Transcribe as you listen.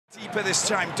keeper this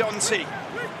time, Dante.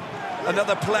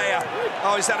 Another player.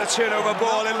 Oh, is that a turnover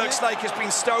ball? It looks like it's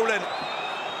been stolen.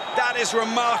 That is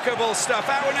remarkable stuff.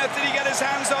 How on earth did he get his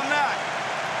hands on that?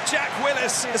 Jack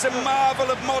Willis is a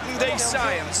marvel of modern-day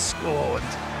science. Good.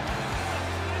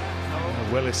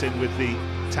 Willis in with the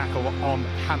tackle on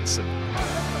Hansen.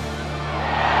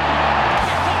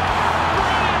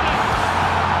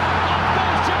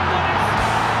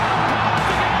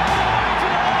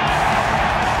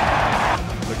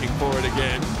 Looking for it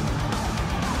again.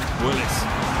 Willis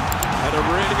had a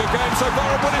really good game so far,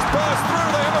 and Willis burst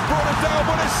through. They haven't brought it down.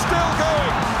 Willis still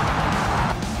going.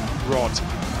 Rod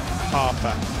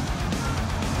Harper,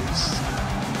 who's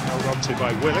held on to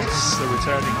by Willis, the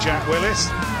returning Jack Willis,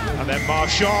 and then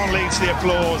Marchand leads the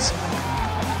applause,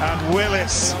 and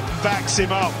Willis backs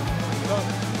him up.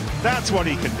 That's what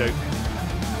he can do.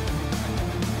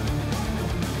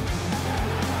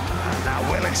 Now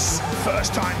Willis,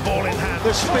 first time ball in hand.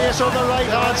 The space on the right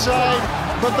hand side,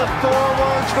 but the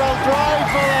forwards will drive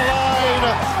for the line,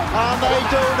 and they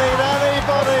don't need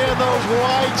anybody in those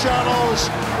wide channels.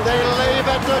 They leave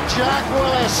it to Jack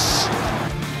Willis.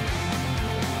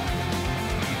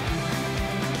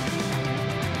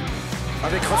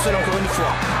 Avec Russell encore une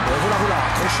fois. Voilà,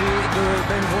 crochet de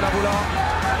Ben Voilà.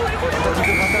 Tentative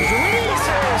de grattage de Willis.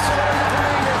 Sur la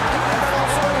ligne. Un ballon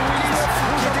sur Willis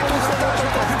qui était au grattage. Il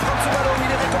n'a pas pu prendre ce ballon.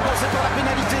 Il est récompensé par la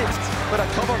pénalité. But a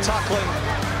cover tackling.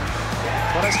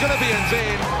 But it's going to be in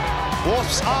vain.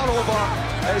 Wasps are over.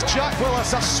 It's Jack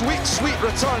Willis, a sweet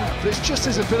return. But it's just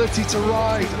his ability to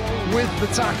ride with the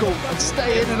tackle and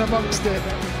stay in and amongst it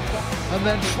and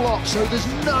then flop. So there's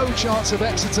no chance of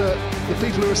Exeter, the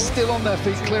people who are still on their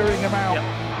feet, clearing him out. Yep.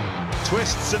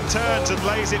 Twists and turns and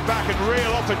lays it back, and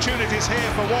real opportunities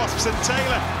here for Wasps, and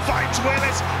Taylor finds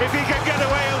Willis. If he can get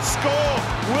away, he'll score.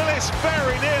 Willis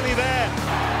very nearly there.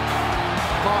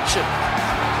 Marchand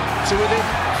to within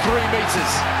 3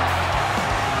 metres.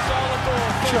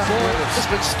 It's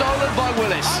been stolen by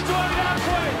Willis.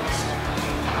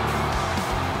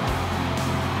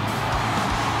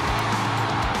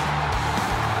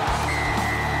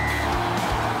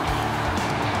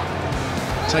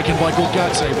 Taken by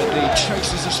Gorgate, but the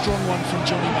chase is a strong one from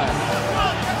Johnny Mann.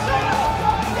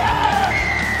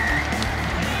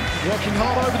 Working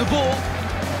hard over the ball.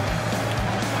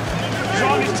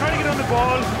 John is trying to get on the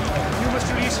ball. You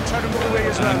must release and try to move away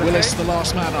as well. And Willis, the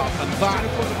last man up, and that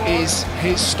is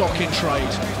his stock in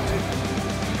trade.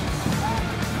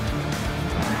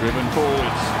 Driven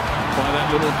forwards by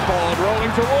that little pod,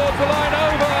 rolling towards the line,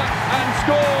 over and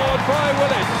scored by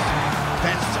Willis.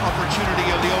 Best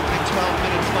opportunity of the opening 12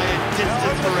 minutes by a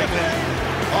distance for England.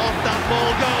 Off that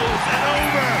ball goes and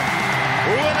over.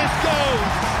 Willis goes.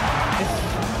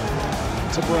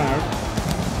 To Brown.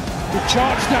 Good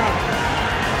charge down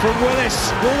from Willis.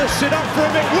 Will this sit up for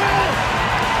him? It will!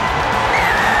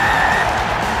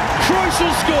 Croyce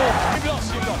will score.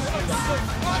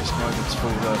 Just moments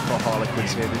for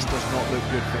Harlequins here. This does not look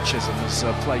good for Chisholm as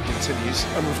play continues.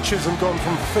 And with Chisholm gone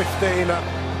from 15 up.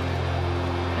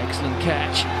 Excellent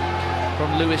catch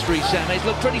from Lewis Rees-Zamm. He's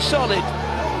looked pretty solid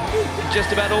in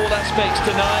just about all aspects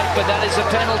tonight, but that is a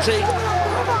penalty.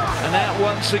 And that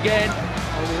once again,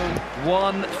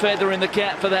 one feather in the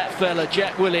cap for that fella,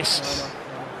 Jack Willis.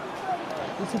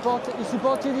 He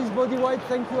supported his body wide,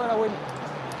 thank you, Alain.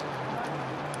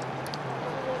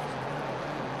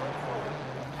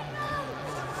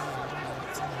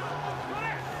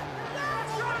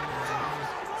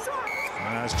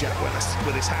 As Jack Willis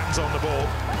with his hands on the ball.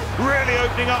 Really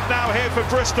opening up now here for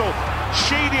Bristol.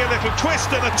 Sheedy, a little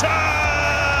twist and a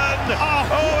turn!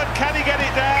 Oh, and can he get it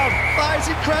down? That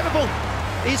is incredible.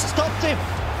 He's stopped him.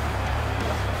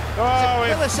 Oh,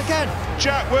 Willis again.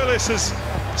 Jack Willis has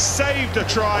saved a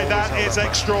try. That is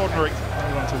extraordinary.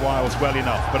 Hold on to Wiles well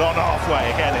enough, but on halfway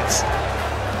again it's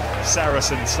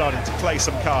Saracen starting to play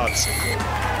some cards.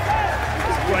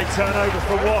 Great turnover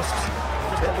for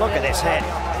Wasps. Look at this head.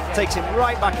 Takes him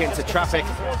right back into traffic.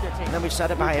 And then we've said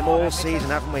about him all season,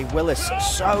 haven't we? Willis,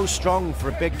 so strong for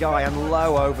a big guy and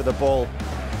low over the ball.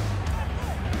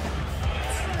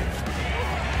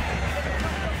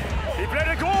 He let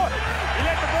it go. He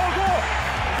let the ball go.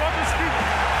 He got his feet.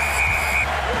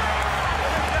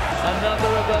 Another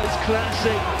of those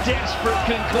classic desperate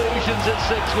conclusions at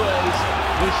 6 ways.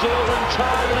 We saw them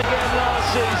time and again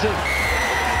last season.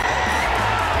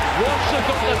 Wasps have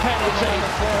got the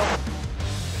penalty.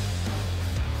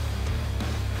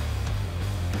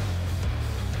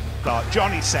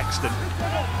 Johnny Sexton,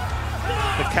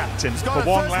 the captain, for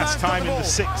one last time in the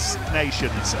Six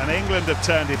Nations, and England have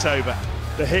turned it over.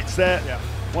 The hits there,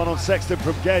 one on Sexton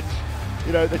from Ghent.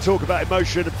 You know, they talk about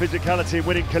emotion and physicality and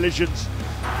winning collisions.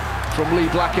 from Lee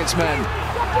Blackett's men.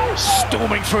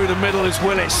 Storming through the middle is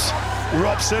Willis.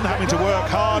 Robson having to work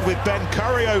hard with Ben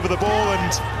Curry over the ball,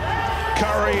 and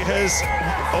Curry has,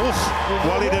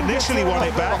 well, he'd initially won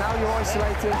it back. Now you're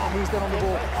isolating and he's then on the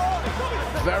ball.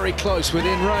 Very close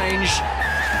within range,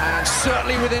 and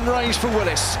certainly within range for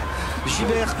Willis.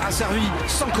 Gilbert a servi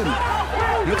sans commis.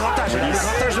 Le grattage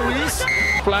de Willis.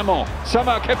 Flamand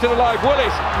somehow kept it alive.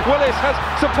 Willis has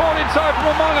support inside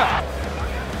from Amanga.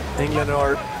 England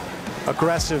are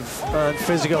aggressive and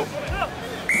physical.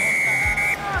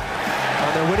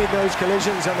 And they're winning those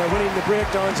collisions and they're winning the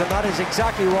breakdowns, and that is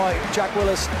exactly why Jack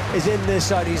Willis is in this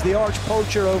side. He's the arch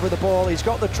poacher over the ball. He's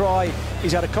got the try.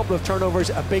 He's had a couple of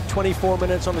turnovers, a big 24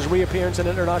 minutes on his reappearance in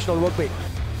international rugby.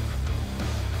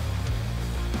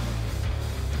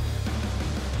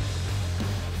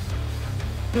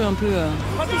 Un peu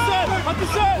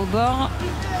au bord,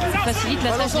 ça facilite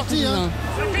la tâche des Toulousains.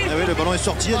 Ah oui, le ballon est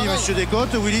sorti, a dit Monsieur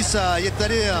Descotes. Willis y est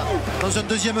allé dans un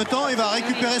deuxième temps, il va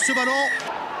récupérer ce ballon.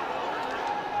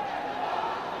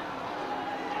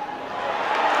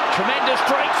 Tremendous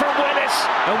break from Willis,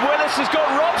 and Willis has got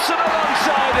Robson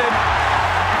alongside him.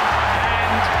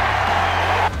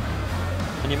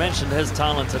 And you mentioned his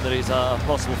talent and that he's a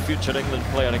possible future England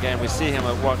player again. We see him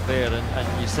at work there,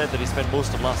 and you said that he spent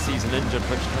most of last season injured,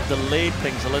 which delayed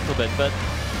things a little bit, but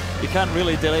you can't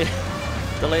really delay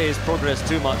his progress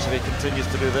too much if he continues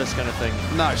to do this kind of thing.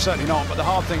 No, certainly not, but the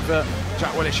hard thing for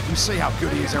Jack Willis, you can see how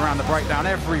good he is around the breakdown.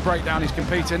 Every breakdown he's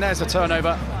competing, there's a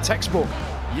turnover, textbook.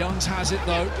 Youngs has it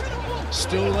though.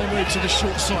 Still they move to the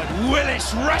short side.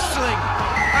 Willis wrestling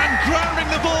and grounding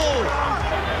the ball.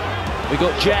 We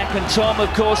got Jack and Tom,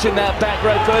 of course, in that back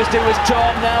row. First it was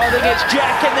Tom, now I think it's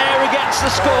Jack in there who gets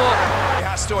the score.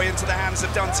 Hastoy into the hands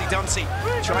of Dunty. Dunty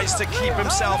tries to keep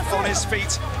himself on his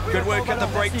feet. Good work at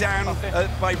the breakdown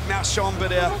by Marchand,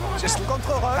 but just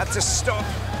had to stop.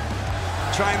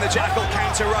 Trying the jackal,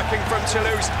 counter-rucking from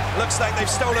Toulouse. Looks like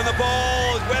they've stolen the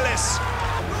ball. Willis.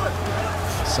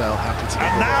 So happy to.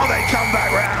 And now they come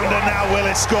back round, and now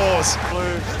Willis scores.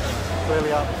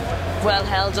 Clearly up. Well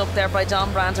held up there by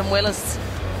Don Brandt and Willis.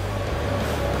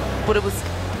 But it was...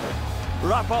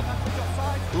 Wrap up.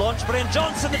 Launch Brian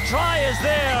Johnson, the try is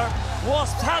there.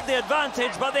 Wasps had the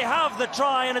advantage, but they have the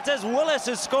try, and it is Willis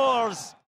who scores.